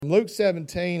Luke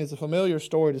 17 is a familiar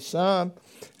story to some,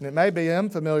 and it may be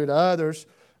unfamiliar to others.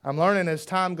 I'm learning as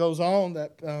time goes on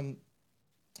that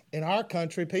in our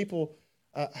country, people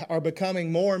are becoming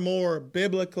more and more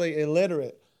biblically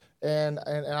illiterate. And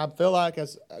I feel like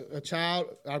as a child,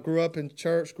 I grew up in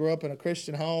church, grew up in a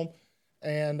Christian home,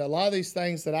 and a lot of these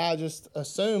things that I just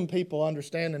assume people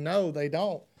understand and know, they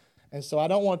don't. And so I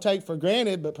don't want to take for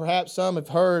granted, but perhaps some have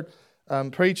heard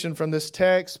preaching from this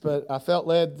text, but I felt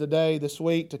led this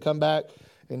week, to come back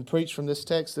and preach from this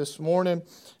text this morning.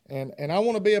 And I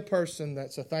want to be a person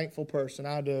that's a thankful person.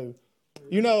 I do.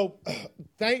 You know,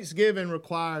 Thanksgiving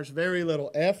requires very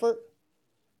little effort.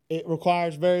 It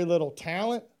requires very little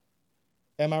talent.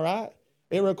 Am I right?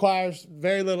 It requires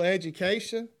very little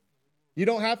education. You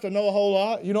don't have to know a whole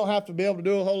lot. You don't have to be able to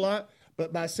do a whole lot.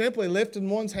 But by simply lifting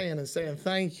one's hand and saying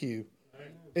thank you,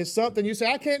 it's something you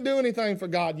say, I can't do anything for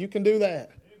God. You can do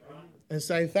that. And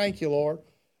say, thank you, Lord.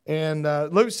 And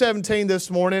Luke 17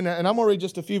 this morning, and I'm going to read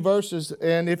just a few verses.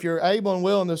 And if you're able and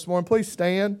willing this morning, please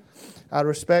stand out of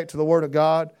respect to the Word of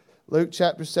God. Luke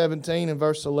chapter 17 and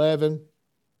verse 11.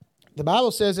 The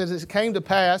Bible says, as it came to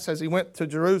pass, as he went to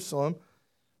Jerusalem,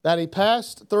 that he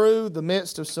passed through the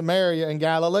midst of Samaria and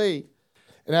Galilee.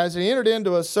 And as he entered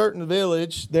into a certain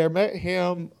village, there met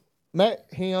him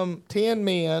 10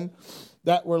 men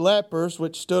that were lepers,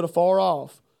 which stood afar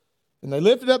off. And they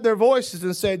lifted up their voices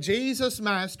and said, Jesus,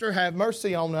 Master, have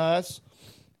mercy on us.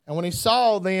 And when he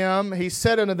saw them, he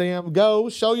said unto them, Go,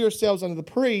 show yourselves unto the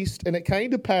priest. And it came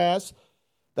to pass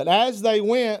that as they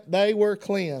went, they were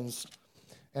cleansed.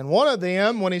 And one of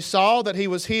them, when he saw that he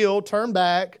was healed, turned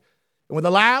back, and with a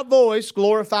loud voice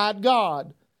glorified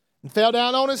God, and fell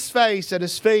down on his face at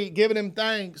his feet, giving him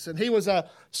thanks. And he was a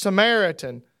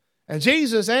Samaritan. And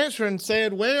Jesus answering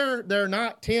said, Where there are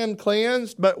not 10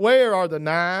 cleansed, but where are the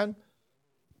 9?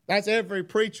 That's every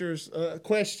preacher's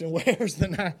question. Where's the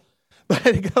 9? But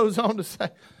it goes on to say,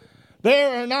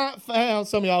 there are not found,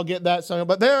 some of y'all get that,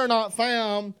 but there are not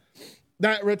found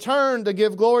that return to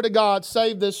give glory to God,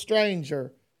 save this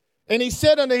stranger. And he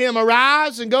said unto him,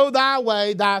 Arise and go thy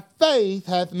way, thy faith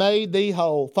hath made thee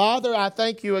whole. Father, I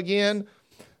thank you again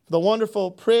for the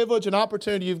wonderful privilege and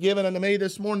opportunity you've given unto me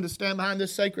this morning to stand behind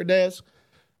this sacred desk,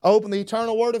 open the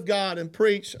eternal word of God, and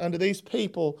preach unto these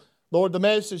people, Lord, the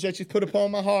message that you've put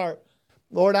upon my heart.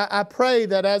 Lord, I pray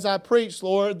that as I preach,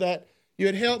 Lord, that you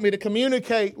would help me to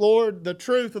communicate, Lord, the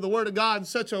truth of the word of God in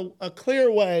such a clear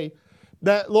way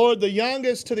that, Lord, the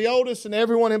youngest to the oldest and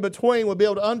everyone in between would be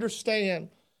able to understand.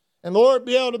 And, Lord,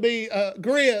 be able to be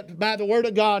gripped by the Word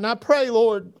of God. And I pray,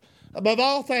 Lord, above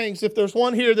all things, if there's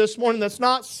one here this morning that's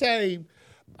not saved,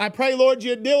 I pray, Lord,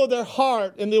 you deal with their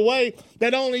heart in the way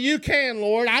that only you can,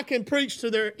 Lord. I can preach to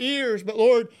their ears, but,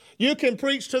 Lord, you can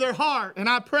preach to their heart. And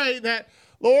I pray that,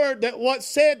 Lord, that what's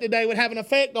said today would have an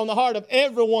effect on the heart of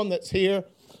everyone that's here.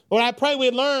 Lord, I pray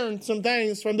we'd learn some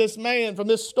things from this man, from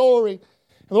this story.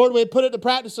 And, Lord, we'd put it to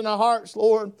practice in our hearts,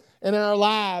 Lord, and in our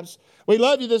lives. We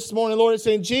love you this morning, Lord. It's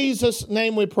in Jesus'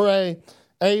 name we pray.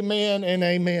 Amen and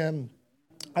amen.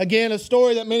 Again, a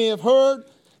story that many have heard,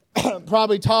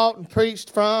 probably taught and preached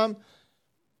from.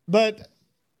 But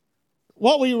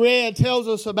what we read tells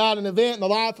us about an event in the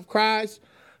life of Christ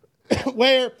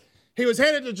where he was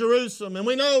headed to Jerusalem. And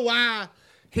we know why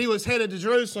he was headed to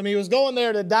Jerusalem. He was going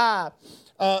there to die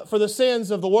for the sins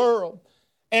of the world.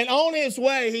 And on his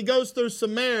way, he goes through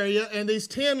Samaria, and these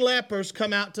 10 lepers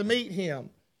come out to meet him.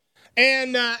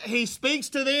 And he speaks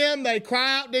to them. They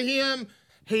cry out to him.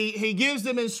 He gives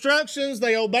them instructions.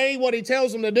 They obey what he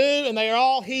tells them to do, and they are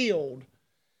all healed.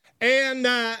 And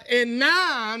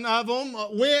 9 of them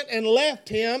went and left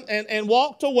him and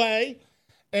walked away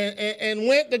and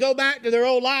went to go back to their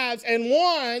old lives. And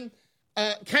one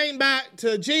came back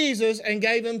to Jesus and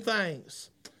gave him thanks.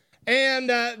 And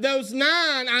those 9,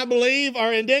 I believe,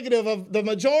 are indicative of the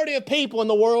majority of people in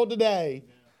the world today.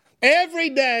 Every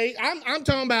day, I'm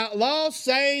talking about lost,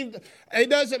 saved,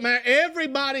 it doesn't matter.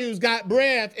 Everybody who's got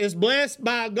breath is blessed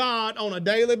by God on a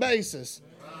daily basis.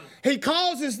 He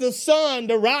causes the sun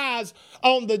to rise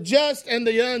on the just and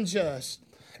the unjust.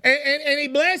 And he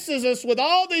blesses us with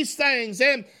all these things.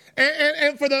 And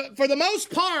for the most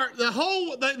part,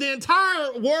 the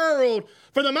entire world,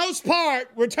 for the most part,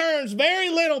 returns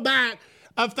very little back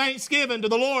of thanksgiving to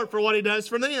the Lord for what he does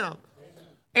for them.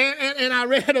 And I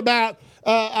read about,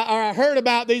 or I heard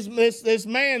about this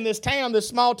man, this town, this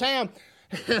small town.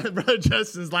 Brother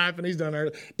Justin's laughing. He's done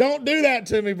it. Don't do that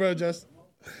to me, Brother Justin.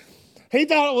 He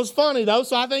thought it was funny, though,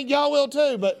 so I think y'all will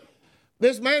too. But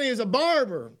this man is a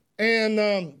barber.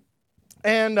 And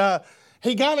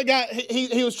he kind of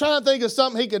he was trying to think of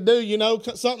something he could do,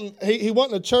 something. He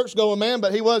wasn't a church-going man,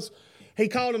 but he was he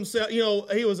called himself,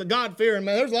 he was a God-fearing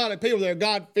man. There's a lot of people that are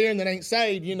God-fearing that ain't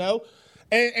saved,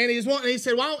 And he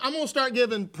said, well, I'm going to start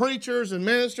giving preachers and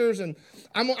ministers, and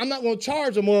I'm not going to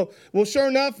charge them. Well, sure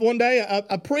enough, one day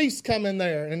a priest come in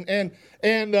there, and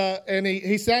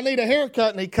he said, I need a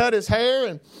haircut, and he cut his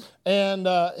hair, and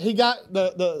he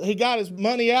got his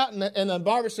money out, and the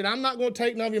barber said, I'm not going to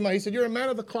take none of your money. He said, you're a man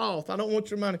of the cloth. I don't want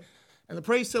your money. And the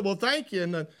priest said, well, thank you.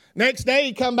 And the next day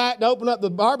he come back to open up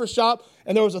the barber shop,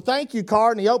 and there was a thank you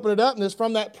card, and he opened it up, and it's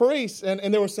from that priest,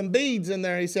 and there were some beads in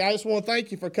there. He said, I just want to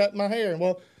thank you for cutting my hair. And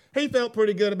well, he felt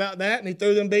pretty good about that, and he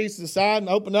threw them beads to the side and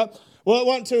opened up. Well, it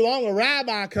wasn't too long, a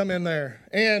rabbi come in there,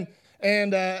 and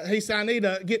he said, I need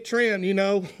to get trimmed,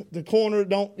 the corner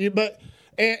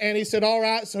and he said, all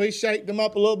right. So he shaped him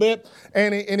up a little bit,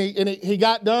 and he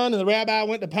got done, and the rabbi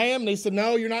went to pay him, and he said,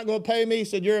 no, you're not going to pay me. He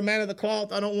said, you're a man of the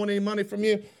cloth. I don't want any money from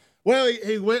you. Well,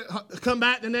 he went, come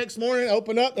back the next morning,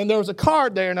 opened up, and there was a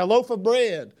card there and a loaf of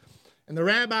bread. And the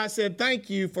rabbi said, thank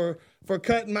you for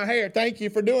cutting my hair. Thank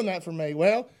you for doing that for me.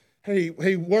 Well, he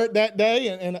worked that day,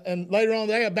 and later on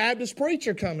the day, a Baptist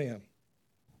preacher come in.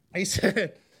 He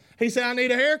said, I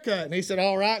need a haircut. And he said,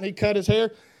 all right, and he cut his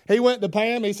hair. He went to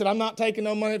pay him. He said, I'm not taking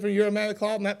no money from you, a man of the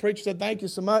cloth. And that preacher said, thank you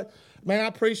so much. Man, I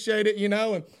appreciate it,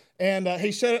 And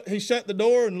he shut the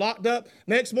door and locked up.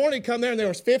 Next morning, he come there, and there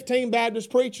was 15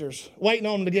 Baptist preachers waiting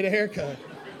on him to get a haircut.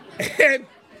 and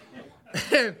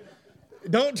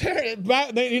don't turn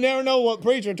it. You never know what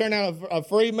preacher turned out a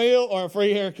free meal or a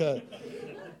free haircut.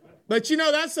 But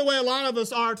that's the way a lot of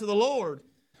us are to the Lord.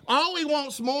 All he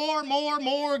wants more,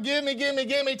 give me,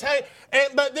 take.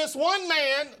 But this one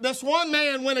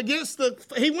man went against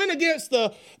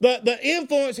the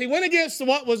influence. He went against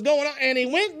what was going on, and he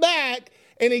went back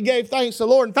and he gave thanks to the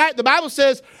Lord. In fact, the Bible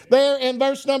says there in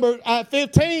verse number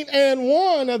 15, and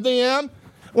one of them,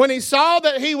 when he saw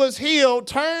that he was healed,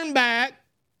 turned back,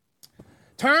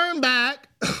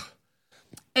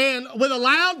 and with a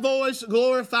loud voice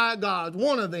glorified God.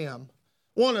 One of them.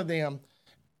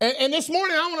 And this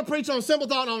morning I want to preach on a simple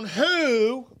thought on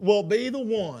who will be the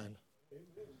one.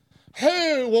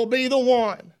 Who will be the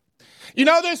one?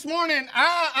 This morning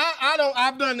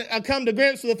I've come to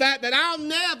grips with the fact that I'll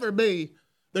never be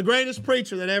the greatest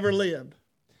preacher that ever lived.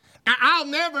 I'll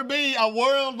never be I've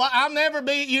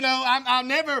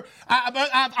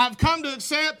come to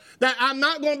accept that I'm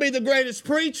not going to be the greatest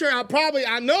preacher.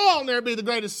 I know I'll never be the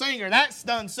greatest singer. That's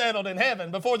done settled in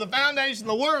heaven. Before the foundation of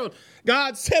the world,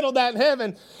 God settled that in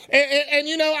heaven.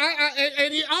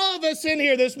 And all of us in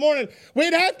here this morning,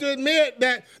 we'd have to admit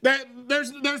that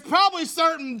there's probably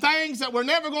certain things that we're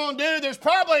never going to do. There's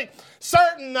probably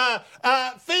certain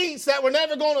feats that we're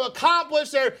never going to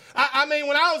accomplish. When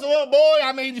I was a little boy,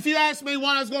 if you asked me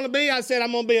what I was going to be, I said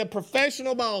I'm going to be a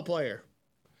professional ball player.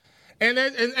 And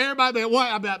everybody would be,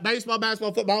 what? About baseball,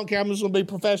 basketball, football, I don't care. I'm just going to be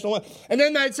professional. And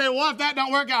then they'd say, well, if that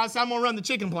don't work out, I said, I'm going to run the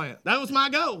chicken plant. That was my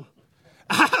goal.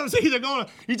 I was either going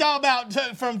to, you talk about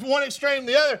from one extreme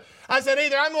to the other. I said,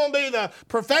 either I'm going to be the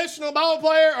professional ball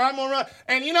player or I'm going to run.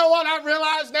 And you know what? I've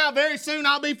realized now very soon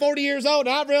I'll be 40 years old.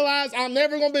 And I've realized I'm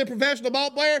never going to be a professional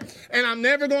ball player and I'm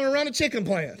never going to run a chicken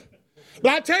plant.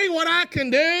 But I tell you what I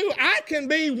can do. I can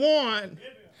be one.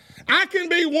 I can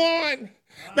be one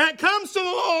that comes to the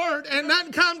Lord and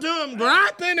doesn't come to Him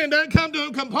griping and doesn't come to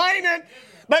Him complaining,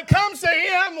 but comes to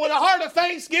Him with a heart of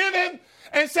thanksgiving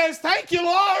and says, thank you,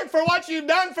 Lord, for what you've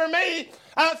done for me.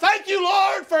 Thank you,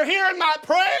 Lord, for hearing my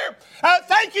prayer.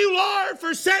 Thank you, Lord,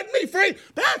 for setting me free.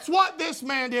 That's what this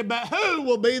man did. But who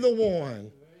will be the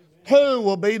one? Who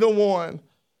will be the one?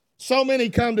 So many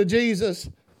come to Jesus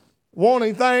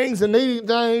wanting things and needing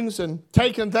things and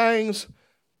taking things,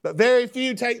 but very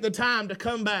few take the time to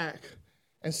come back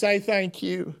and say thank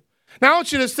you. Now I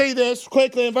want you to see this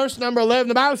quickly in verse number 11.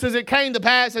 The Bible says it came to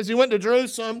pass as he went to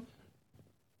Jerusalem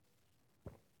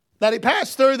that he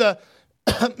passed through the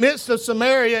midst of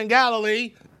Samaria and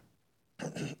Galilee.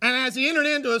 And as he entered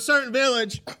into a certain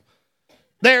village,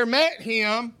 there met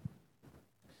him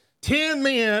 10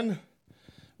 men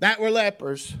that were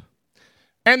lepers.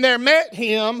 And there met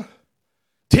him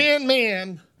 10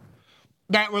 men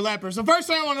that were lepers. The first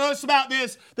thing I want to notice about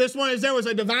this morning is there was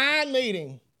a divine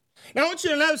meeting. Now I want you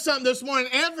to notice something this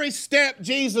morning. Every step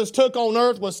Jesus took on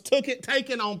earth was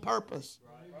taken on purpose.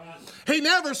 He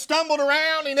never stumbled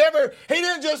around. He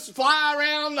didn't just fly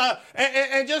around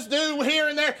and just do here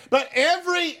and there. But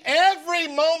every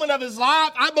moment of his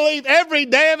life, I believe every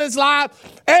day of his life,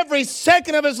 every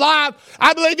second of his life,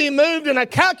 I believe he moved in a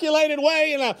calculated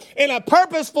way, in a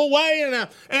purposeful way, in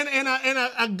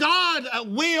a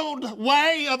God-willed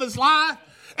way of his life.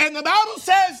 And the Bible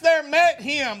says there met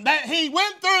him, that he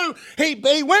went through,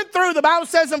 the Bible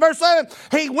says in verse 11,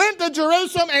 he went to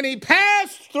Jerusalem and he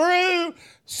passed through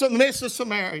the midst of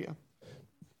Samaria.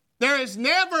 There is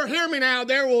never, hear me now,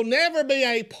 there will never be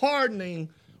a pardoning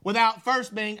without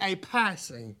first being a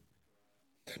passing.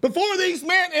 Before these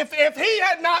men, if he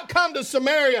had not come to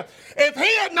Samaria, if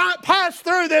he had not passed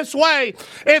through this way,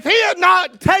 if he had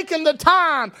not taken the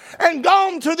time and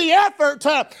gone to the effort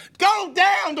to go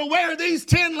down to where these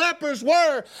 10 lepers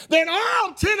were, then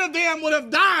all 10 of them would have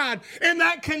died in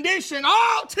that condition.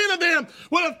 All 10 of them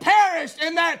would have perished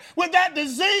with that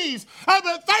disease.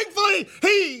 But thankfully,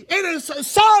 he, in his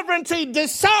sovereignty,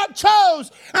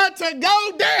 chose to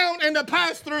go down and to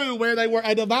pass through where they were,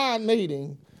 a divine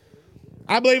meeting.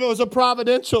 I believe it was a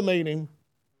providential meeting.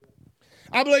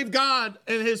 I believe God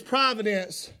in his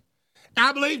providence.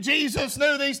 I believe Jesus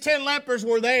knew these 10 lepers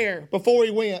were there before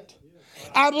he went.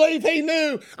 I believe he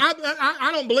knew. I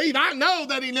know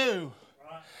that he knew.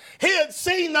 He had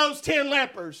seen those 10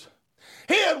 lepers.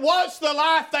 He had watched the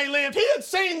life they lived. He had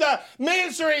seen the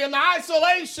misery and the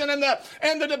isolation and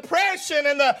the depression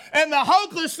and the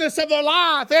hopelessness of their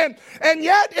life. And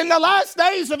yet, in the last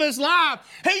days of his life,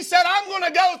 he said, I'm going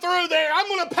to go through there. I'm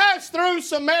going to pass through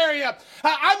Samaria.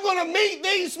 I'm going to meet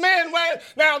these men.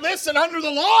 Now, listen, under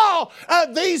the law,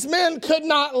 these men could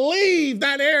not leave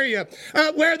that area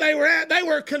where they were at. They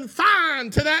were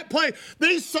confined to that place.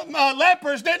 These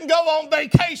lepers didn't go on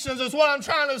vacations, is what I'm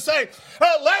trying to say.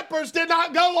 Lepers did not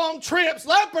go on trips.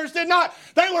 Lepers did not.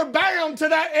 They were bound to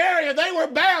that area. They were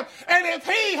bound. And if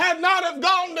he had not have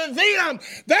gone to them,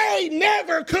 they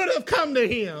never could have come to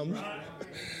him.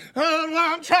 What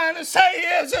I'm trying to say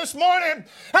is this morning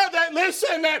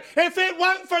that if it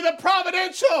wasn't for the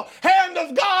providential hand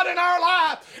of God in our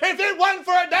life, if it wasn't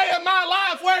for a day of my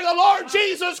life where the Lord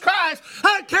Jesus Christ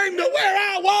came to where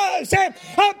I was and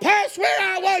past where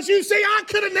I was, you see, I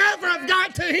could have never have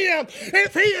got to him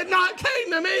if he had not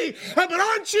came to me. But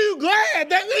aren't you glad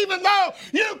that even though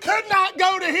you could not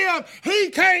go to him, he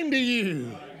came to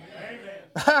you?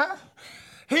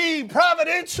 He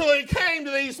providentially came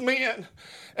to these men.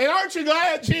 And aren't you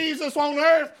glad Jesus on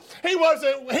earth, he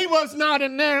was not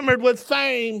enamored with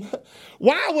fame.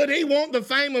 Why would he want the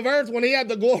fame of earth when he had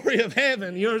the glory of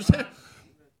heaven? You understand?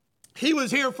 He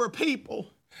was here for people.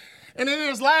 And in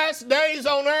his last days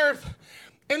on earth,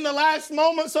 in the last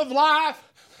moments of life,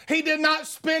 he did not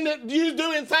spend it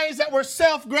doing things that were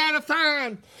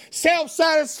self-gratifying,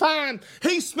 self-satisfying.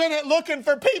 He spent it looking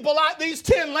for people like these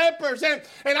 10 lepers. And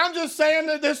I'm just saying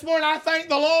that this morning, I thank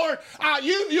the Lord.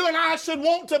 You and I should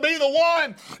want to be the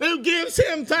one who gives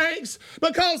him thanks.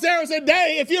 Because there was a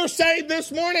day, if you're saved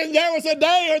this morning, there was a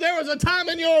day or there was a time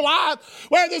in your life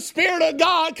where the Spirit of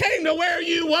God came to where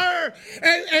you were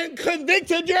and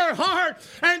convicted your heart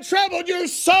and troubled your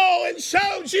soul and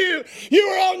showed you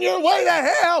were on your way to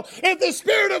hell. If the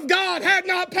Spirit of God had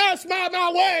not passed by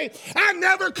my way, I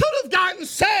never could have gotten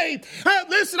saved.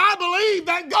 Listen, I believe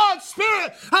that God's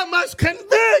Spirit must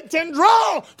convict and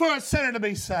draw for a sinner to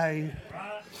be saved.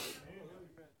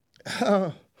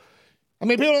 People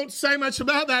don't say much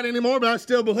about that anymore, but I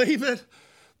still believe it.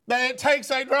 That it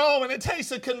takes a draw and it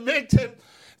takes a convicting.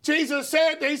 Jesus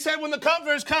said, he said when the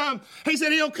Comforters come, he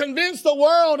said he'll convince the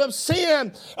world of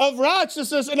sin, of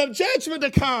righteousness, and of judgment to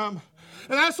come.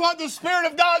 And that's what the Spirit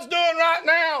of God's doing right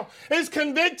now, is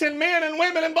convicting men and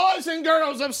women and boys and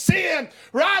girls of sin,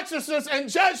 righteousness, and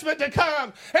judgment to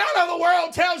come. And I know the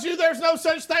world tells you there's no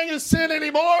such thing as sin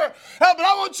anymore, but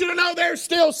I want you to know there's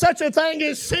still such a thing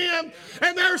as sin,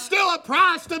 and there's still a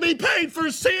price to be paid for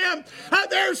sin.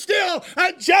 There's still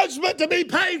a judgment to be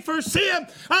paid for sin.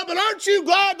 But aren't you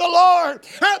glad the Lord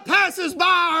passes by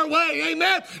our way?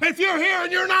 Amen. If you're here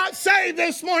and you're not saved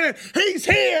this morning, he's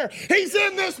here. He's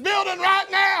in this building right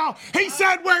now. He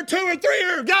said where 2 or 3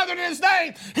 are gathered in his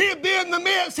name, he'll be in the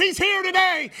midst. He's here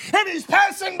today and he's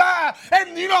passing by.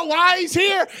 And you know why he's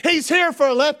here? He's here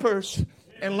for lepers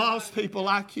and lost people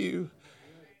like you.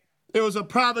 It was a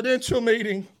providential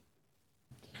meeting.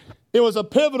 It was a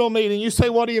pivotal meeting. You say,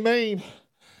 what do you mean?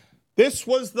 This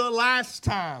was the last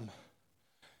time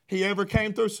he ever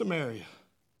came through Samaria.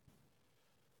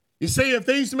 You see, if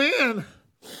these men,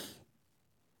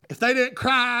 if they didn't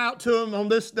cry out to him on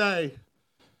this day,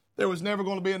 there was never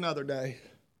going to be another day.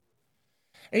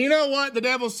 And you know what? The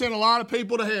devil sent a lot of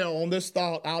people to hell on this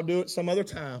thought, I'll do it some other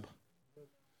time.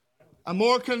 A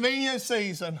more convenient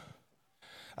season.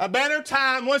 a better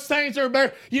time, once things are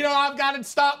better, I've got to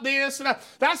stop this. And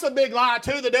that's a big lie,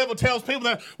 too. The devil tells people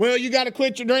that, well, you got to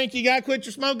quit your drink, you got to quit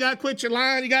your smoke, you got to quit your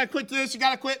lying, you got to quit this, you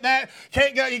got to quit that.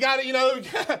 Can't go, you got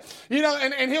to,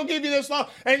 and he'll give you this law,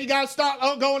 and you got to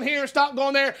stop going here, stop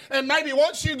going there. And maybe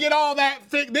once you get all that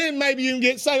fixed, then maybe you can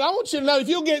get saved. I want you to know, if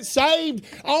you'll get saved,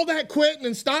 all that quitting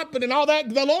and stopping and all that,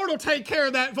 the Lord will take care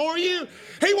of that for you.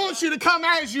 He wants you to come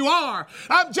as you are,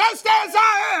 just as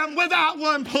I am, without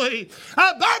one plea.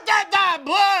 But that thy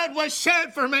blood was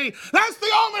shed for me. That's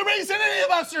the only reason any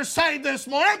of us are saved this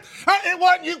morning. It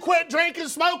wasn't you quit drinking,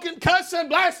 smoking, cussing,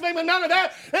 blaspheming, none of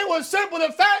that. It was simply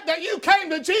the fact that you came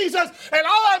to Jesus. And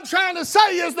all I'm trying to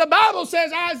say is the Bible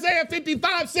says, Isaiah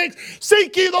 55:6,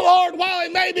 seek ye the Lord while he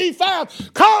may be found.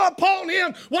 Call upon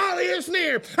him while he is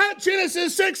near. At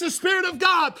Genesis 6, the Spirit of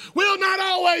God will not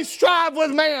always strive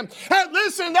with man.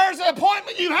 Listen, there's an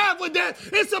appointment you have with death.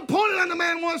 It's appointed unto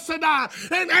man once to die.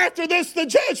 And after this, the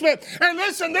judgment. And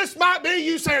listen, this might be,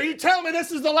 you say, are you telling me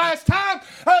this is the last time?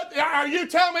 Are you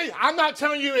telling me? I'm not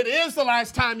telling you it is the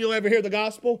last time you'll ever hear the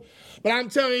gospel. But I'm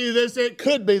telling you this, it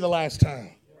could be the last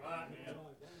time.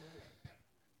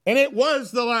 And it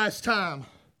was the last time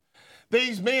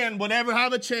these men would ever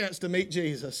have a chance to meet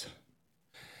Jesus.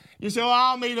 You say, well,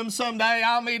 I'll meet him someday.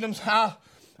 I'll meet him.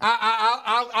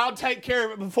 I'll take care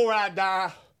of it before I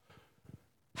die.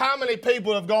 How many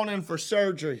people have gone in for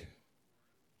surgery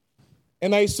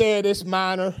and they said it's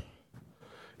minor?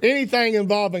 Anything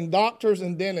involving doctors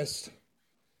and dentists,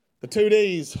 the 2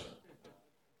 Ds,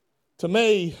 to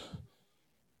me,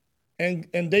 and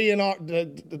DNR,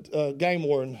 the game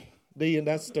warden, and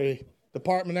that's the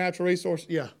Department of Natural Resources.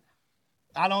 Yeah,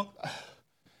 I don't.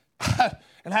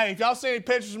 And hey, if y'all see any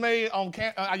pictures of me on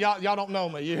y'all don't know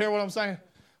me. You hear what I'm saying?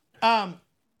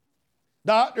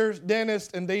 Doctors,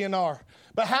 dentists, and DNR.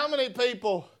 But how many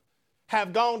people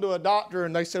have gone to a doctor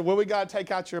and they said, well, we got to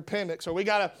take out your appendix, or we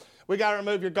got to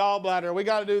remove your gallbladder, or we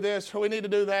got to do this, or we need to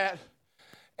do that.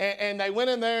 And they went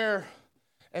in there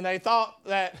and they thought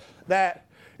that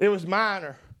it was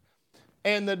minor.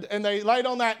 And they laid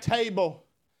on that table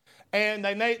and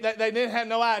they didn't have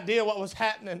no idea what was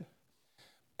happening.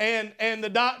 And the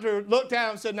doctor looked at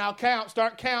him and said, now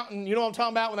start counting. You know what I'm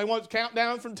talking about when they want to count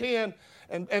down from 10.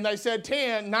 And they said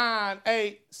 10, 9,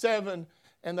 8, 7,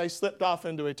 and they slipped off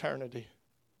into eternity.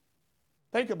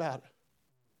 Think about it.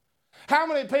 How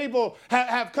many people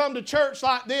have come to church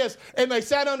like this and they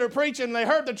sat under preaching and they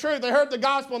heard the truth, they heard the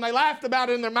gospel, and they laughed about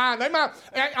it in their mind? They might,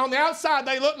 on the outside,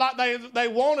 they looked like they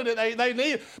wanted it, they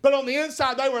needed it, but on the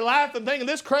inside, they were laughing, thinking,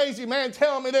 this crazy man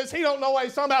telling me this, he don't know what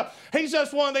he's talking about. He's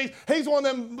just one of these, he's one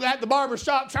of them at the barber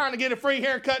shop trying to get a free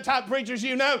haircut type preachers,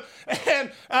 you know.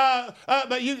 And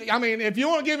but if you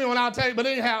want to give me one, I'll tell you. But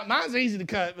anyhow, mine's easy to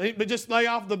cut, but just lay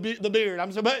off the beard.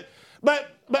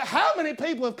 But how many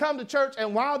people have come to church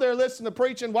and while they're listening to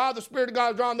preaching, while the Spirit of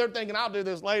God is drawing, they're thinking, I'll do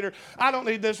this later. I don't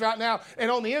need this right now.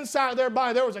 And on the inside of their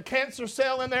body, there was a cancer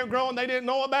cell in there growing they didn't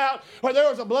know about, or there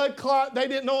was a blood clot they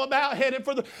didn't know about headed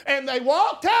for and they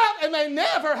walked out and they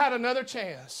never had another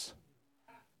chance.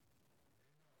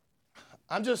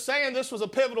 I'm just saying this was a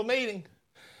pivotal meeting.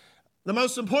 The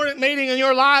most important meeting in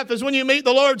your life is when you meet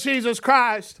the Lord Jesus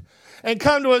Christ and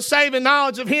come to a saving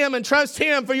knowledge of Him and trust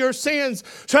Him for your sins,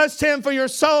 trust Him for your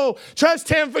soul, trust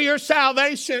Him for your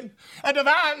salvation. A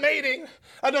divine meeting.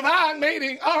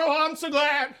 Oh, I'm so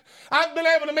glad. I've been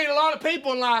able to meet a lot of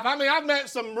people in life. I've met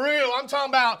some I'm talking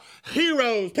about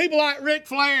heroes, people like Ric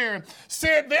Flair,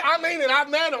 Sid, I've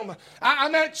met them. I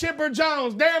met Chipper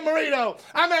Jones, Dan Marino.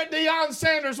 I met Deion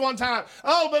Sanders one time.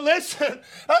 Oh, but listen,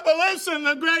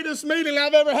 the greatest meeting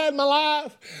I've ever had in my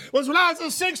life was when I was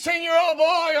a 16-year-old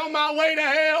boy on my way to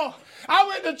hell. I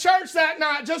went to church that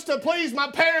night just to please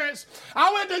my parents.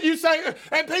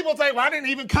 And people think, well, I didn't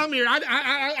even come here.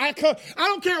 I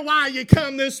don't care why you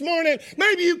come this morning.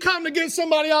 Maybe you come to get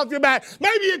somebody off your back.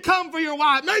 Maybe you come for your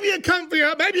wife. Maybe you come for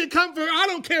I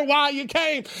don't care why you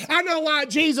came. I know why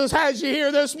Jesus has you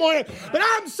here this morning. But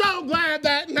I'm so glad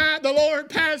that night the Lord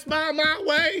passed by my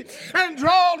way and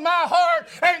drawed my heart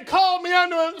and called me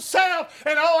unto Himself.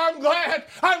 And I'm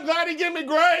glad He gave me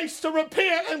grace to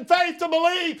repent and faith to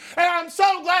believe. And I'm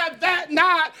so glad that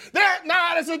night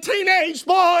as a teenage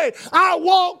boy, I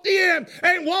walked in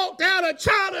and walked out a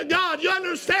child of God. You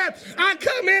understand? I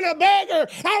come in a beggar.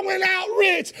 I went out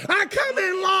rich. I come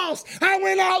in lost. I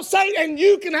went out saved. And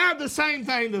you can have the same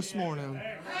thing this morning.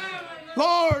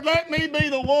 Lord, let me be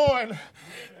the one.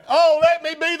 Oh, let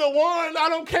me be the one. I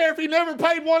don't care if He never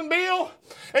paid one bill.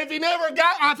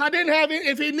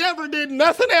 if he never did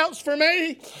nothing else for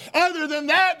me other than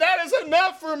that, that is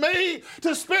enough for me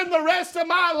to spend the rest of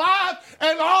my life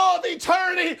and all of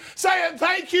eternity saying,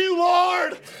 thank you,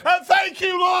 Lord. Thank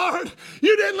you, Lord.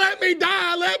 You didn't let me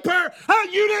die a leper.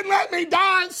 You didn't let me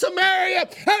die in Samaria.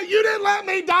 You didn't let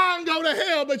me die and go to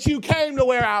hell, but you came to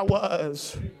where I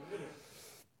was.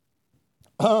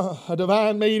 A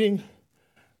divine meeting.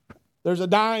 There's a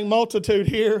dying multitude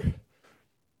here.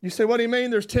 You say, what do you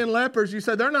mean there's 10 lepers? You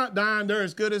say, they're not dying, they're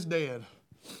as good as dead.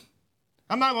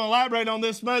 I'm not going to elaborate on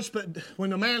this much, but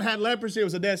when a man had leprosy, it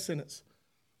was a death sentence.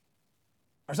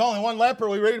 There's only one leper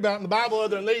we read about in the Bible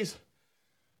other than these.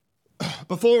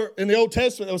 Before, in the Old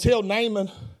Testament, it was healed Naaman.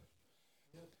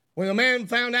 When a man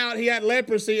found out he had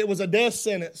leprosy, it was a death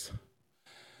sentence.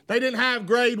 They didn't have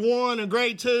grade 1 or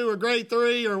grade 2 or grade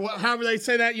 3 or however they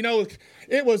say that. You know,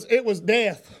 it was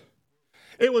death.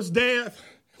 It was death.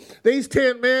 These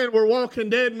 10 men were walking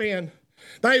dead men.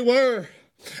 They were.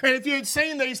 And if you had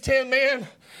seen these 10 men,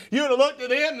 you would have looked at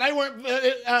them and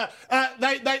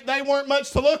they weren't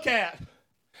much to look at.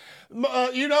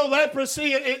 You know,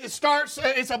 leprosy,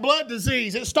 it's a blood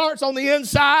disease. It starts on the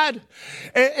inside,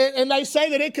 and they say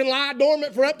that it can lie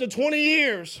dormant for up to 20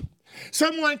 years.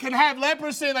 Someone can have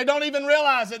leprosy and they don't even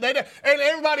realize it. And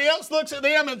everybody else looks at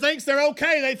them and thinks they're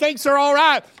okay. They think they're all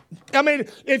right. I mean,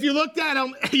 if you looked at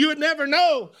them, you would never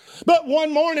know. But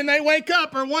one morning they wake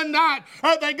up, or one night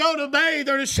they go to bathe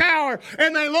or to shower,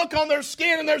 and they look on their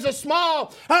skin and there's a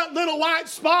small little white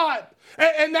spot.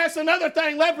 And that's another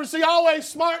thing. Leprosy always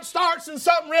starts in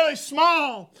something really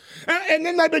small. And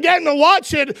then they begin to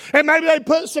watch it, and maybe they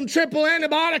put some triple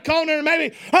antibiotic on it, or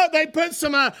maybe they put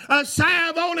some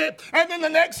salve on it, and then the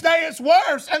next day it's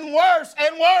worse and worse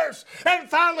and worse. And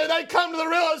finally they come to the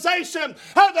realization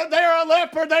that they're a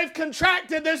leper. They've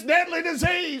contracted this deadly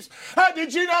disease.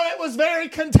 Did you know it was very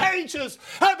contagious?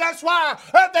 That's why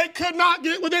they could not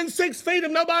get within 6 feet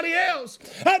of nobody else.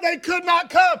 They could not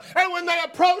come. And when they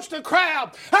approached the crowd,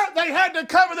 they had to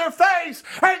cover their face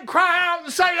and cry out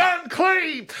and say,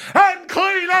 unclean,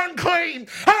 unclean, unclean.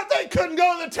 They couldn't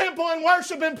go to the temple and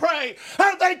worship and pray.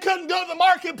 They couldn't go to the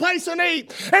marketplace and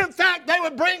eat. In fact, they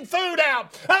would bring food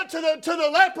out to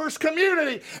the lepers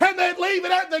community, and they'd leave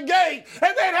it at the gate,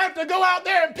 and they'd have to go out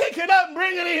there and pick it up and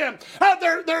bring it in.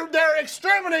 Their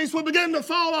extremities would begin to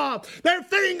fall off. Their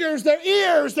fingers, their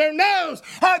ears, their nose,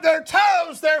 their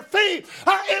toes, their feet.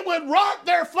 It would rot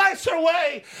their flesh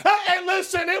away. And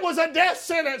listen, it was a death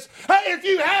sentence. If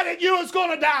you had it, you was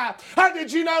going to die.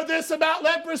 Did you know this about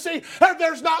leprosy?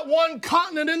 There's not one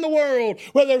continent in the world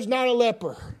where there's not a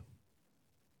leper.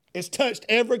 It's touched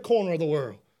every corner of the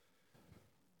world.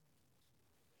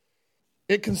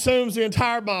 It consumes the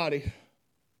entire body.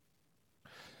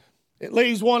 It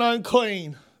leaves one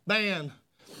unclean, banned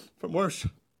from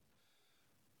worship.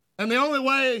 And the only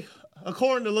way,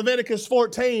 according to Leviticus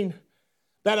 14,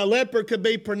 that a leper could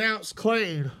be pronounced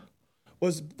clean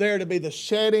was there to be the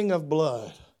shedding of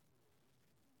blood.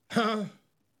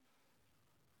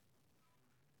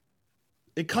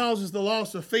 It causes the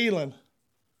loss of feeling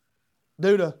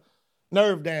due to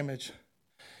nerve damage.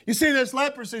 You see, this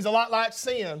leprosy is a lot like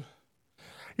sin.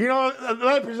 You know,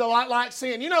 leprosy is a lot like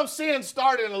sin. You know, sin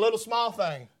started in a little small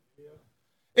thing.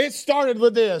 It started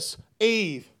with this,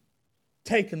 Eve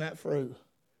taking that fruit.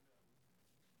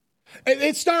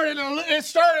 It started in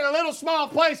a little small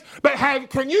place, but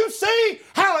can you see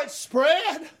how it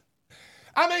spread?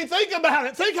 I mean, think about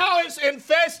it. Think how it's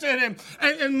infested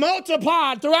and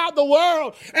multiplied throughout the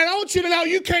world. And I want you to know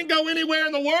you can't go anywhere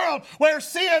in the world where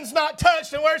sin's not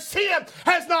touched and where sin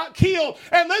has not killed.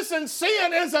 And listen,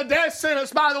 sin is a death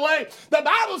sentence, by the way. The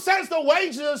Bible says the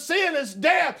wages of sin is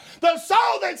death. The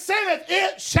soul that sinneth,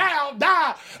 it shall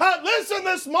die. Listen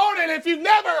this morning, if you've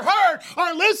never heard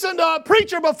or listened to a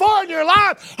preacher before in your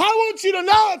life, I want you to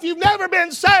know if you've never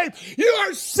been saved, you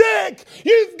are sick.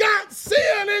 You've got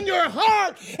sin in your heart.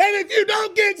 And if you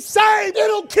don't get saved,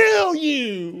 it'll kill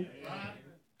you.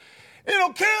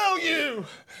 It'll kill you.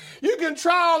 You can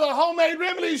try all the homemade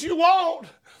remedies you want.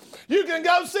 You can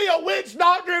go see a witch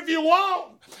doctor if you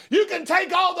want. You can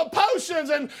take all the potions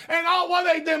and all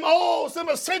them oils, them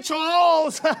essential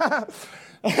oils.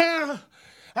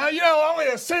 Only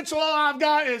essential oil I've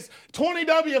got is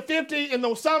 20W50 in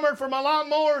the summer for my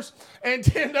lawnmowers, and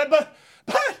 10. But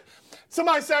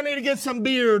somebody said I need to get some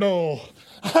beard oil.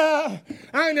 I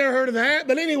ain't never heard of that,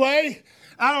 but anyway,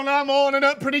 I don't know, I'm oiling it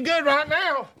up pretty good right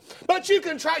now. But you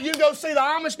can go see the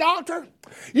Amish doctor.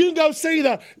 You can go see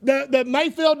the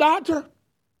Mayfield doctor.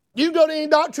 You go to any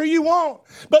doctor you want,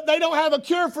 but they don't have a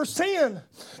cure for sin.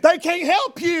 They can't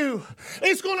help you.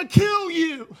 It's going to kill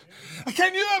you.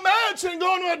 Can you imagine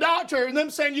going to a doctor and them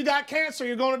saying you got cancer,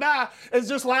 you're going to die, and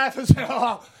just laugh and say,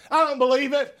 oh, I don't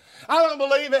believe it. I don't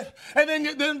believe it. And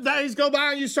then days go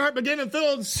by and you start beginning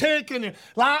feeling sick and you're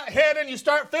lightheaded and you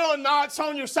start feeling knots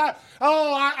on your side.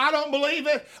 Oh, I don't believe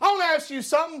it. I want to ask you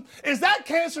something. Is that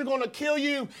cancer going to kill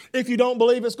you if you don't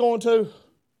believe it's going to?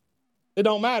 It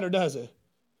don't matter, does it?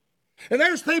 And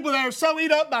there's people that are so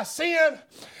eat up by sin.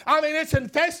 I mean, it's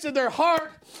infested their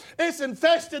heart. It's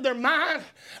infested their mind.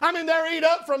 I mean, they're eat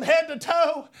up from head to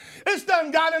toe. It's done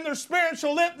got in their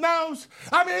spiritual lymph nodes.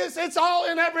 I mean, it's all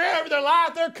in every area of their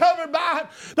life. They're covered by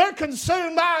it. They're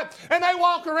consumed by it. And they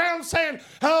walk around saying,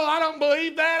 oh, I don't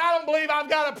believe that. I don't believe I've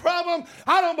got a problem.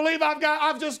 I don't believe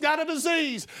I've just got a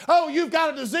disease. Oh, you've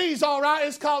got a disease, all right.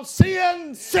 It's called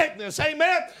sin sickness.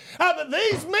 Amen. But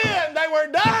these men, they were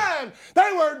dying.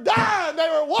 They were dying. They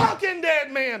were walking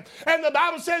dead men. And the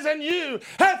Bible says, and you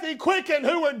hath he quickened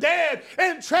who were dead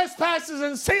in trespasses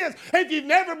and sins. If you've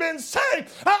never been saved,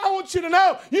 I want you to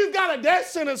know you've got a death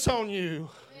sentence on you.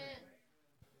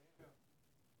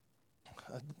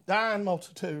 A dying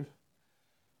multitude.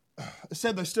 It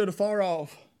said they stood afar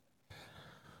off.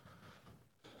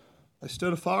 They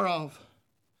stood afar off.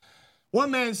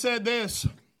 One man said this: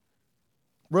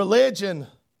 religion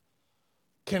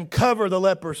can cover the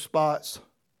leper spots,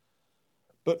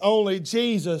 but only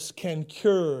Jesus can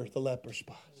cure the leper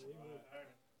spots.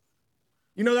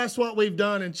 You know, that's what we've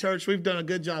done in church. We've done a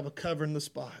good job of covering the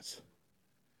spots.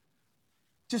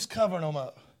 Just covering them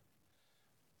up.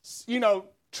 You know,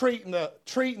 treating the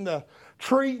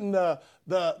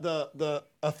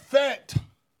effect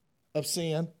of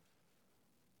sin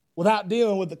without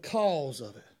dealing with the cause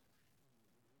of it.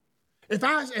 If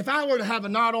I were to have a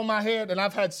knot on my head, and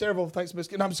I've had several, thanks, Miss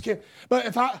Kid, I'm just kidding. But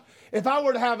if I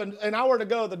were to have and I were to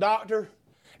go to the doctor,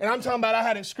 and I'm talking about I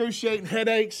had excruciating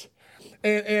headaches,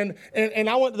 and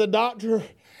I went to the doctor,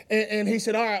 and he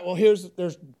said, all right, well,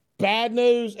 there's bad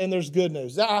news and there's good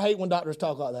news. I hate when doctors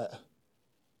talk like that.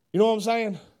 You know what I'm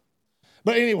saying?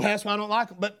 But anyway, that's why I don't like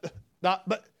them.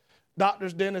 But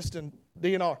doctors, dentists, and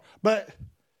DNR.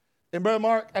 And Brother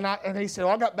Mark, and he said,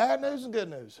 well, I got bad news and good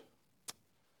news.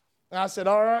 And I said,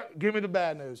 all right, give me the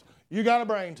bad news. You got a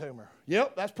brain tumor.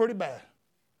 Yep, that's pretty bad.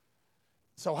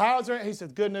 So how is it? He said,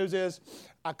 the good news is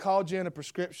I called you in a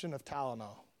prescription of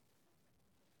Tylenol.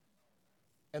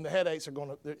 And the headaches are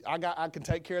going to, I can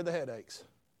take care of the headaches.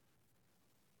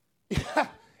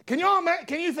 Can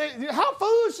you think, how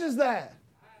foolish is that?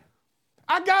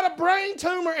 I got a brain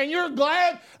tumor and you're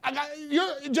glad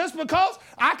just because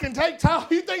I can take Tylenol,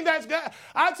 you think that's good?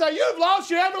 I'd say you've lost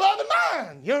your ever-loving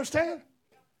mind. You understand?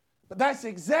 But that's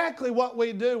exactly what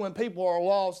we do when people are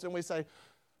lost and we say,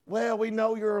 well, we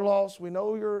know you're lost. We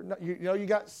know you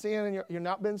got sin and you're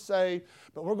not been saved,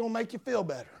 but we're going to make you feel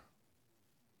better.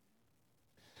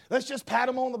 Let's just pat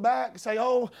them on the back and say,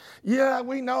 oh, yeah,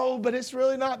 we know, but it's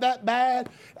really not that bad.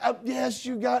 Yes,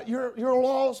 you're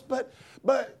lost, but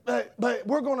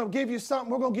we're going to give you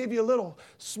something. We're going to give you a little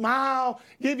smile,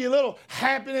 give you a little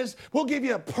happiness. We'll give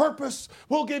you a purpose.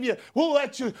 We'll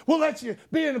let you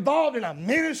be involved in a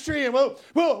ministry, and we'll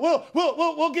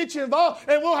get you involved,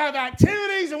 and we'll have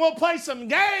activities, and we'll play some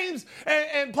games,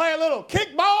 and play a little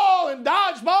kickball and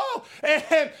dodgeball,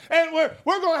 and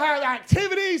we're going to have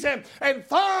activities and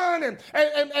fun,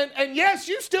 and yes,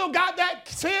 you still got that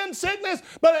sin sickness,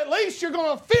 but at least you're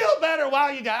going to feel better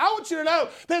while you got it. I want you to know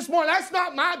this morning, that's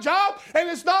not my job, and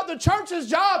it's not the church's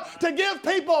job to give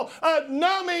people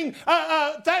numbing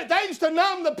things to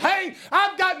numb the pain.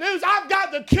 I've got news. I've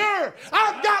got the cure.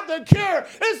 I've got the cure.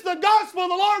 It's the gospel of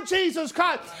the Lord Jesus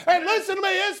Christ. And listen to me,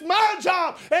 it's my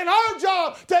job and our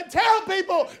job to tell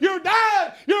people you're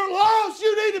dying, you're lost,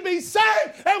 you need to be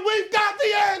saved, and we've got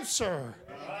the answer.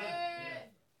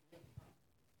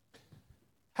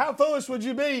 How foolish would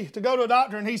you be to go to a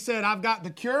doctor and he said, I've got the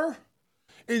cure?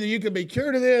 Either you can be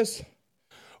cured of this,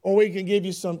 or we can give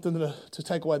you something to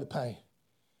take away the pain.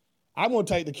 I'm going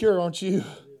to take the cure, aren't you?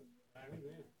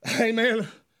 Amen.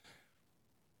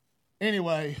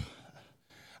 Anyway,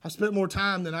 I spent more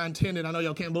time than I intended. I know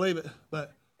y'all can't believe it,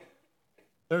 but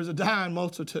there's a dying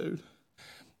multitude.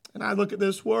 And I look at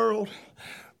this world,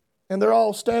 and they're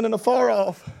all standing afar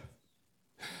off.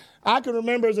 I can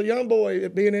remember as a young boy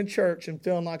being in church and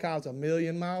feeling like I was a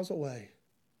million miles away.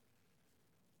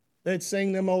 They'd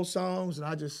sing them old songs, and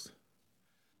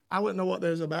I wouldn't know what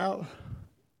they was about.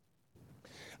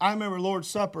 I remember Lord's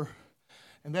Supper,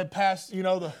 and they'd pass,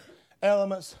 the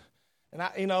elements, and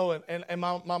and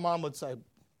my mom would say,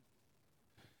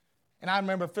 and I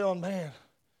remember feeling, man,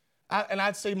 And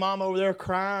I'd see Mom over there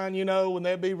crying, when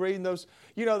they'd be reading those,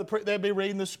 they'd be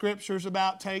reading the scriptures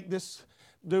about take this,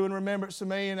 do in remembrance of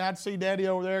me. And I'd see Daddy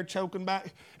over there choking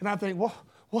back. And I think,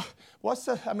 what's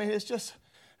the, it's just,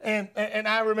 and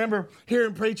I remember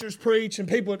hearing preachers preach and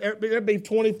there'd be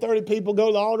 20, 30 people go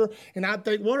to the altar. And I'd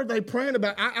think, what are they praying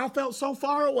about? I felt so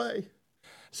far away.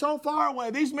 So far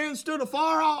away. These men stood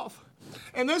afar off.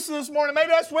 And this morning, maybe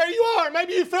that's where you are.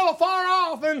 Maybe you feel afar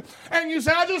off and you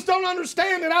say, I just don't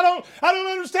understand it. I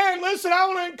don't understand. Listen, I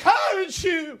want to encourage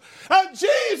you.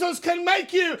 Jesus can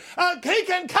make you, he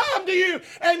can come to you,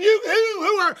 and you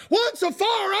who are once afar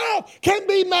off can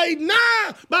be made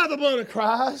nigh by the blood of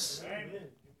Christ. Amen.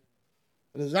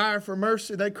 A desire for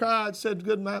mercy. They cried, said,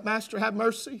 good Master, have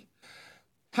mercy.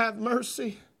 Have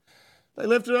mercy. They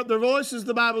lifted up their voices,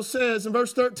 the Bible says in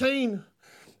verse 13.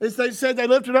 They said they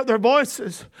lifted up their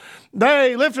voices.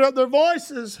 They lifted up their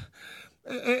voices.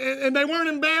 And they weren't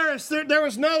embarrassed. There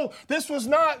was no, this was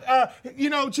not,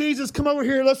 Jesus, come over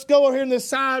here. Let's go over here in this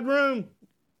side room.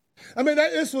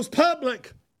 This was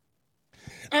public.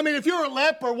 If you're a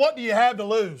leper, what do you have to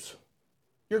lose?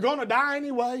 You're going to die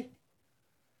anyway.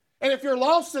 And if you're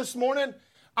lost this morning,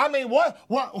 why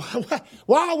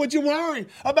would you worry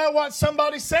about what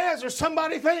somebody says or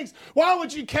somebody thinks? Why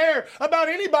would you care about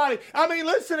anybody?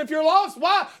 Listen, if you're lost,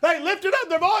 why? They lifted up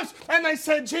their voice and they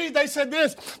said, they said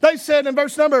this. They said in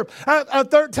verse number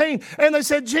 13, and they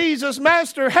said, Jesus,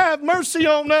 Master, have mercy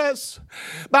on us.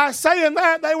 By saying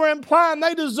that, they were implying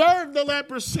they deserved the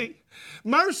leprosy.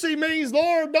 Mercy means,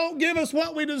 Lord, don't give us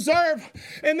what we deserve.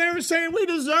 And they were saying, we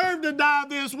deserve to die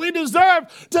this. We deserve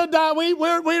to die. We've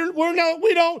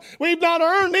not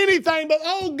earned anything. But,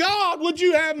 oh God, would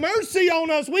you have mercy on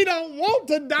us? We don't want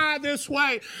to die this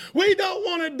way. We don't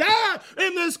want to die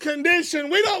in this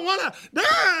condition. We don't want to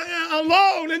die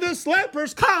alone in this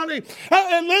leper's colony.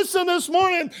 And listen this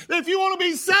morning, if you want to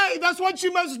be saved, that's what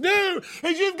you must do,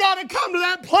 is you've got to come to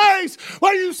that place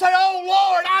where you say, oh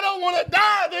Lord, I don't want to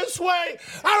die this way.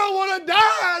 I don't want to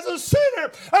die as a sinner.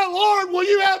 And Lord, will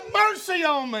you have mercy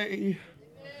on me? Amen.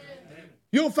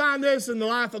 You'll find this in the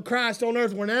life of Christ on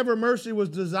earth. Whenever mercy was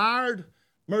desired,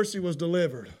 mercy was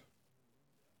delivered.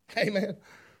 Amen.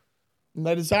 And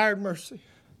they desired mercy.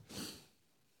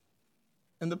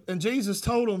 And Jesus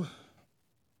told them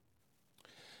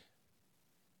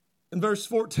in verse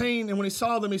 14, and when he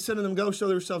saw them, he said to them, go show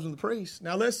yourselves to the priest.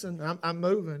 Now listen, I'm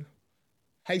moving,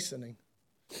 hastening.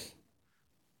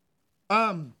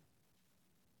 Under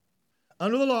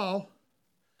the law,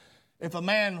 if a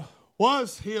man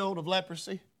was healed of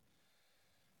leprosy,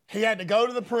 he had to go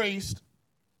to the priest,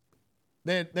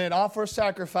 they'd offer a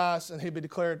sacrifice, and he'd be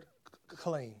declared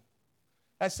clean.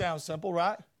 That sounds simple,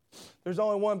 right? There's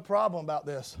only one problem about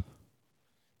this.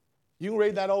 You can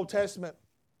read that Old Testament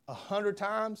 100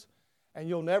 times, and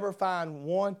you'll never find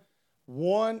one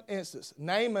instance.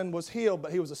 Naaman was healed,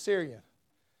 but he was a Syrian.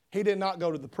 He did not go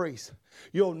to the priest.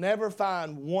 You'll never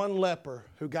find one leper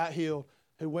who got healed,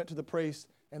 who went to the priest,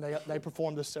 and they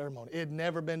performed this ceremony. It had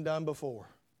never been done before.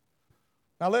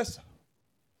 Now listen.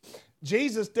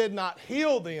 Jesus did not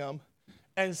heal them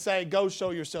and say, go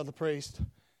show yourself to the priest.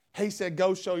 He said,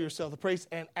 go show yourself to the priest.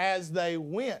 And as they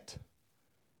went,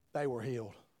 they were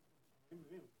healed.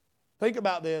 Think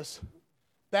about this.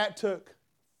 That took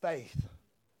faith.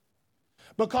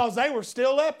 Because they were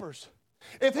still lepers.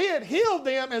 If he had healed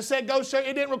them and said, go show,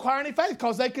 it didn't require any faith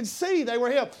because they could see they were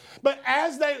healed. But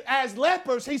as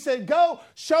lepers, he said, go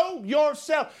show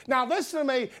yourself. Now listen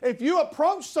to me. If you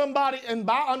approach somebody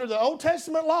under the Old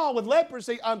Testament law with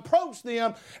leprosy, approach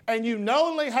them, and you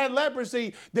knowingly had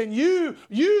leprosy, then you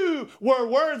were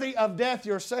worthy of death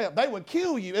yourself. They would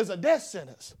kill you as a death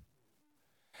sentence.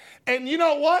 And you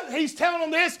know what? He's telling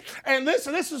them this. And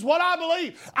listen, this is what I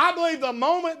believe. I believe the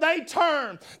moment they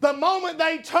turned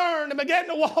and began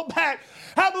to walk back,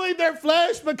 I believe their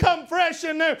flesh become fresh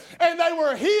in there. And they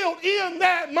were healed in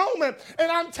that moment.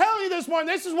 And I'm telling you this morning,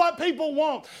 this is what people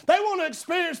want. They want to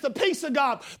experience the peace of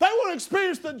God. They want to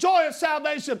experience the joy of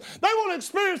salvation. They want to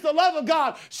experience the love of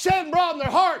God shed abroad in their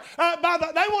heart.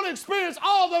 They want to experience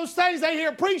all those things they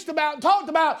hear preached about and talked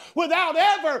about without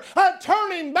ever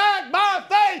turning back by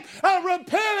faith.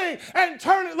 Repenting and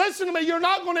turning. Listen to me, you're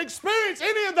not going to experience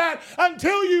any of that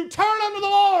until you turn unto the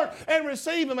Lord and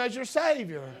receive Him as your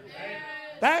Savior. Amen.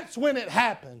 That's when it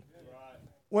happened.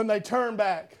 When they turned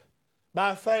back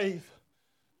by faith.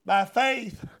 By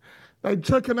faith, they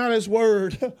took Him at His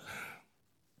word.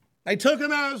 They took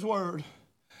Him at His word.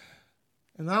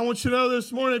 And I want you to know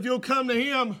this morning, if you'll come to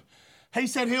Him, He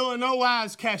said He'll in no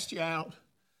wise cast you out.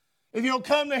 If you'll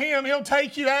come to Him, He'll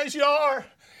take you as you are.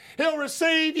 He'll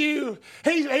receive you.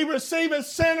 He receiveth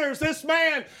sinners. This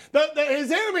man,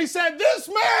 his enemy said, this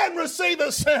man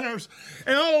receiveth sinners.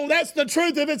 And oh, that's the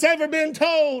truth if it's ever been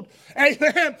told.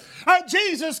 Amen.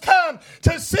 Jesus come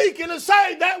to seek and to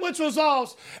save that which was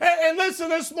lost. And listen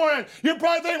this morning, you're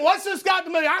probably thinking, what's this got to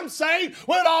me? I'm saved.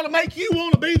 Well, it ought to make you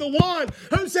want to be the one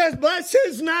who says, bless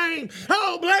his name.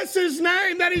 Oh, bless his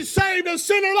name that he saved a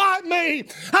sinner like me.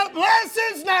 Oh, bless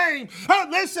his name. Oh,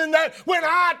 listen, that when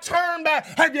I turn back,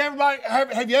 have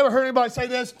you ever heard anybody say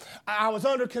this? I was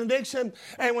under conviction,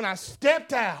 and when I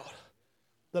stepped out,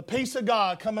 the peace of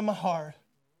God come in my heart.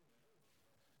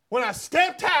 When I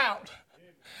stepped out,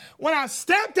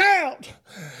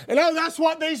 and oh, that's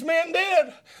what these men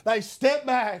did. They stepped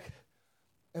back,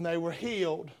 and they were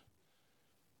healed.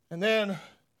 And then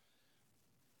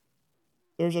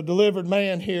there's a delivered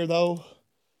man here, though.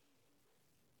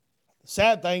 The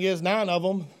sad thing is, 9 of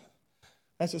them,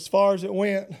 that's as far as it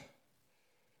went.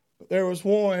 But there was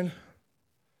one.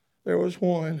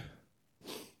 The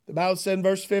Bible said in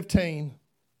verse 15,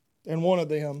 and one of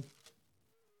them,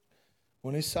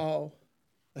 when he saw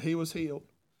that he was healed,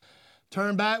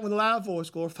 turned back with a loud voice,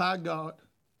 glorified God,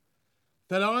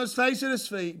 fell on his face at his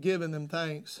feet, giving them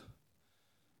thanks.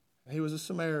 He was a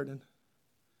Samaritan.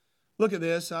 Look at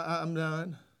this. I'm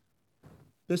done.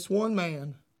 This one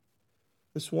man,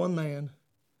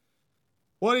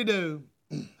 what did he do?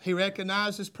 He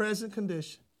recognized his present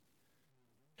condition.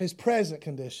 His present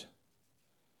condition.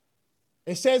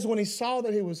 It says when he saw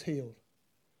that he was healed.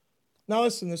 Now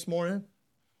listen this morning.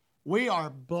 We are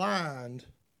blind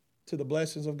to the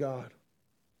blessings of God.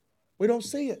 We don't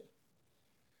see it.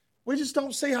 We just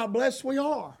don't see how blessed we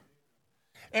are.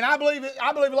 And I believe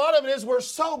a lot of it is we're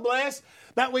so blessed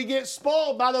that we get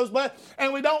spoiled by those blessings,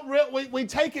 and we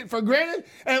take it for granted,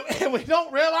 and we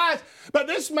don't realize. But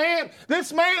this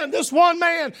one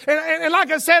man, and like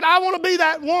I said, I want to be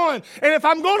that one. And if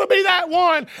I'm going to be that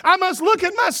one, I must look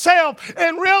at myself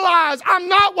and realize I'm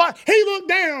not what he looked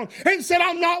down and said,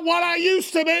 I'm not what I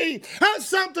used to be.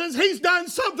 He's done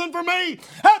something for me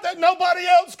that nobody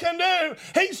else can do.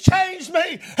 He's changed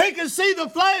me. He could see the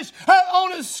flesh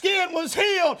on his skin was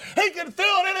healed. He could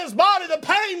feel it in his body. The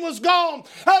pain was gone.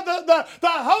 The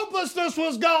hopelessness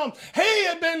was gone. He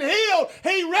had been healed.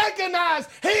 He recognized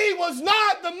he was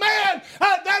not the man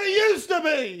that he used to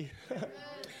be.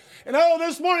 And oh,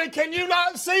 this morning, can you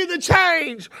not see the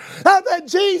change that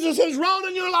Jesus has wrought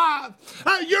in your life?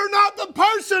 You're not the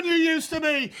person you used to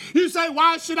be. You say,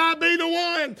 why should I be the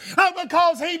one?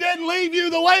 Because he didn't leave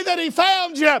you the way that he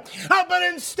found you. But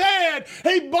instead,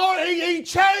 he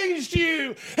changed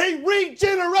you. He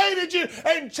regenerated you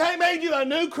and made you a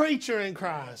new creature in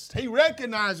Christ. He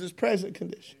recognizes present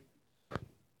condition.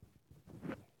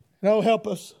 And oh, help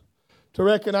us to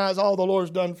recognize all the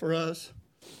Lord's done for us.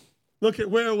 Look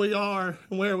at where we are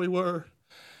and where we were.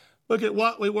 Look at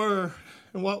what we were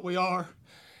and what we are.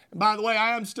 And by the way,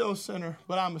 I am still a sinner,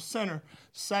 but I'm a sinner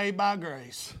saved by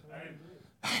grace.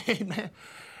 Amen.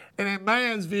 And in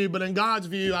man's view, but in God's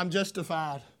view, I'm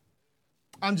justified.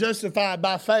 I'm justified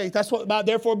by faith. That's what,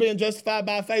 therefore, being justified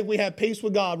by faith, we have peace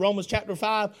with God. Romans chapter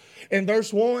 5 and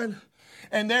verse 1.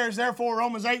 And there is therefore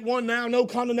Romans 8:1 now, no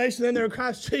condemnation in there in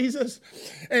Christ Jesus.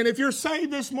 And if you're saved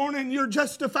this morning, you're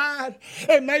justified.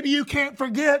 And maybe you can't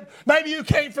forget. Maybe you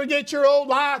can't forget your old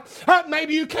life.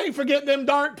 Maybe you can't forget them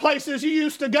dark places you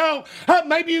used to go.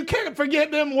 Maybe you can't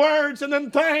forget them words and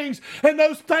them things and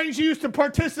those things you used to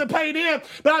participate in.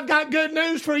 But I've got good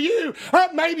news for you.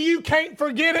 Maybe you can't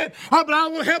forget it. But I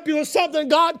will help you with something.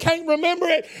 God can't remember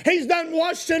it. He's done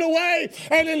washed it away.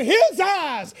 And in His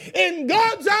eyes, in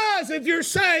God's eyes, if you're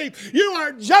saved, you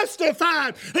are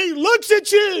justified. He looks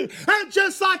at you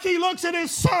just like He looks at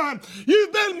His Son.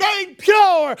 You've been made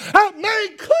pure,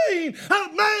 made clean,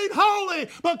 made holy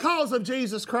because of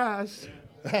Jesus Christ.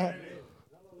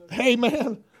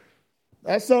 Amen.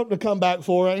 That's something to come back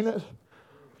for, ain't it?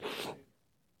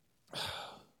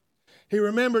 He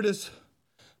remembered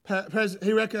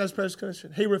he recognized present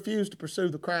condition. He refused to pursue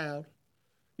the crowd.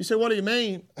 You say, what do you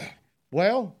mean?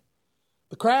 Well,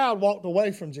 the crowd walked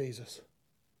away from Jesus.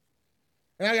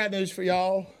 And I got news for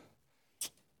y'all.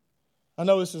 I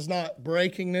know this is not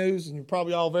breaking news, and you're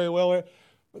probably all very well aware,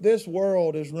 but this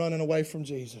world is running away from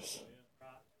Jesus.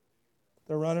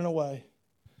 They're running away.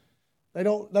 They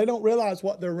don't realize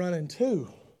what they're running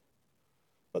to,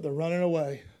 but they're running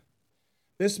away.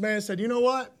 This man said, you know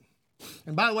what?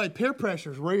 And by the way, peer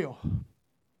pressure is real.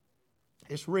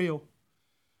 It's real.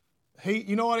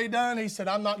 You know what he done? He said,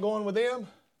 I'm not going with them.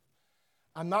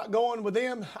 I'm not going with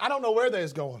them. I don't know where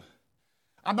they's going.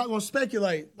 I'm not going to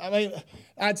speculate. I mean,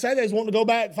 I'd say they was wanting to go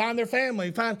back, find their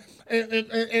family,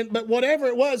 but whatever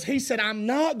it was, he said, I'm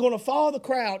not going to follow the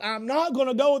crowd. I'm not going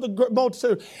to go with the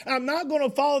multitude. I'm not going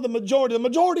to follow the majority. The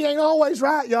majority ain't always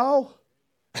right, y'all.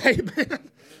 Amen.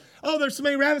 Oh, there's so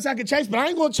many rabbits I could chase, but I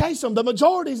ain't going to chase them. The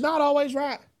majority's not always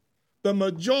right. The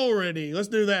majority, let's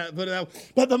do that.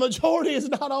 But the majority is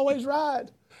not always right.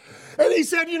 And he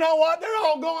said, you know what? They're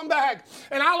all going back.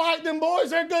 And I like them boys.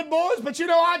 They're good boys. But you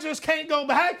know, I just can't go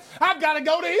back. I've got to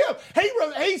go to him.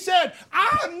 He said,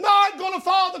 I'm not going to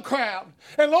follow the crowd.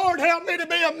 And Lord, help me to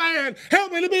be a man.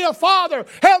 Help me to be a father.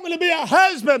 Help me to be a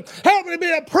husband. Help me to be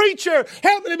a preacher.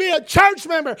 Help me to be a church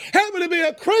member. Help me to be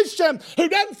a Christian who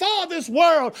doesn't follow this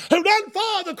world, who doesn't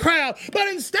follow the crowd, but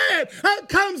instead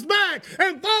comes back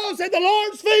and falls at the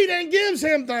Lord's feet and gives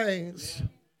him things.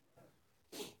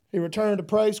 He returned to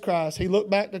praise Christ. He looked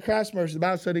back to Christ's mercy. The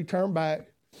Bible said he turned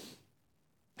back.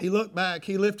 He looked back.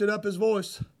 He lifted up his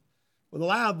voice with a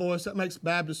loud voice. That makes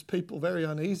Baptist people very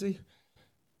uneasy.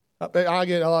 I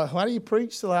get a lot, why do you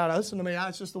preach so loud? Listen to me.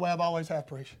 It's just the way I've always have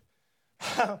preached.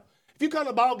 If you come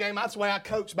to a ball game, that's the way I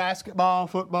coach basketball,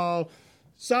 football,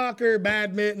 soccer,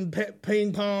 badminton,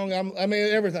 ping pong. I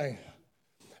mean, everything.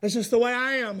 It's just the way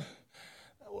I am.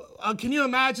 Can you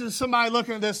imagine somebody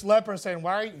looking at this leper and saying,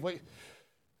 why are you...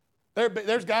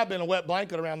 There's got to be a wet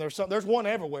blanket around there. There's one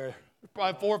everywhere. There's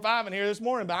probably 4 or 5 in here this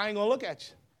morning, but I ain't going to look at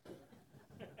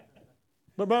you.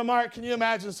 But Brother Mark, can you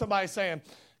imagine somebody saying,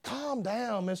 calm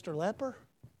down, Mr. Leper.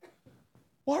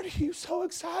 What are you so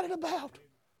excited about?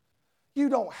 You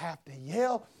don't have to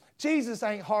yell. Jesus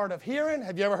ain't hard of hearing.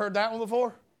 Have you ever heard that one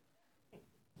before?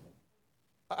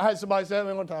 I had somebody say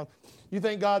that one time. You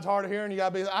think God's hard of hearing? You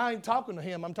got to be, I ain't talking to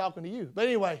him. I'm talking to you. But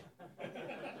anyway.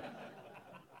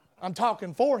 I'm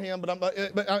talking for him, but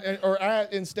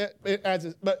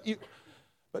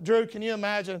Drew, can you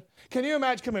imagine? Come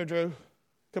here, Drew.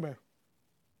 Come here.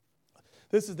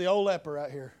 This is the old leper right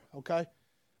here, okay?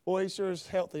 Boy, he sure is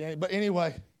healthy, ain't he? But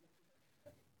anyway,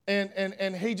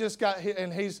 and he just got hit,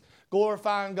 and he's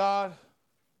glorifying God.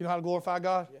 You know how to glorify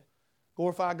God? Yeah.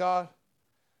 Glorify God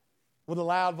with a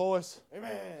loud voice.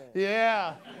 Amen.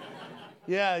 Yeah.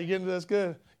 Yeah, you getting this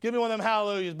good. Give me one of them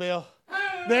hallelujahs, Bill.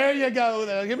 There you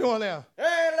go. Give me one now.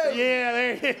 Hallelujah. Yeah,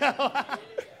 there you go.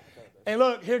 And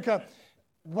look, here comes.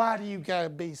 Why do you got to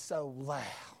be so loud?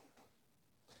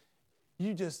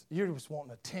 You're just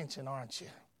wanting attention, aren't you?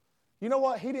 You know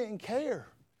what? He didn't care.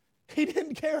 He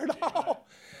didn't care at all.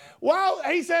 Well,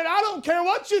 he said, I don't care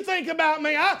what you think about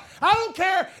me. I don't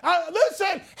care.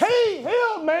 Listen, he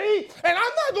healed me, and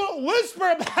I'm not going to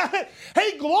whisper about it.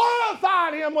 He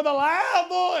glorified him with a loud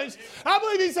voice. I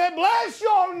believe he said, bless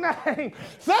your name.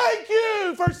 Thank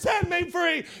you for setting me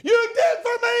free. You did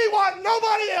for me what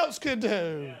nobody else could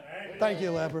do. Thank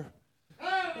you, leper.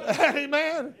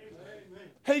 Amen.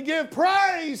 He gave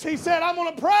praise. He said, I'm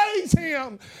going to praise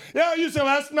him. You say,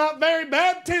 well, that's not very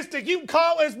Baptistic. You can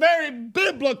call it very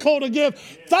biblical to give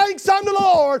thanks unto the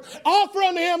Lord. Offer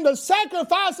unto him the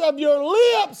sacrifice of your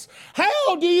lips.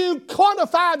 How do you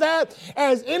quantify that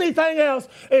as anything else?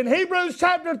 In Hebrews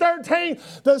chapter 13,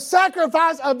 the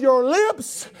sacrifice of your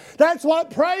lips. That's what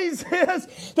praise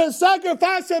is. The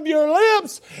sacrifice of your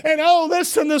lips. And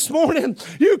listen this morning.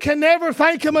 You can never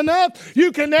thank him enough.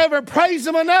 You can never praise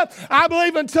him enough. I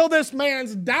believe until this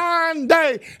man's dying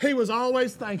day, he was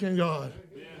always thanking God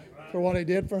for what he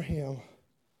did for him.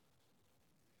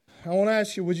 I want to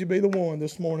ask you, would you be the one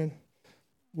this morning?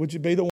 Would you be the one?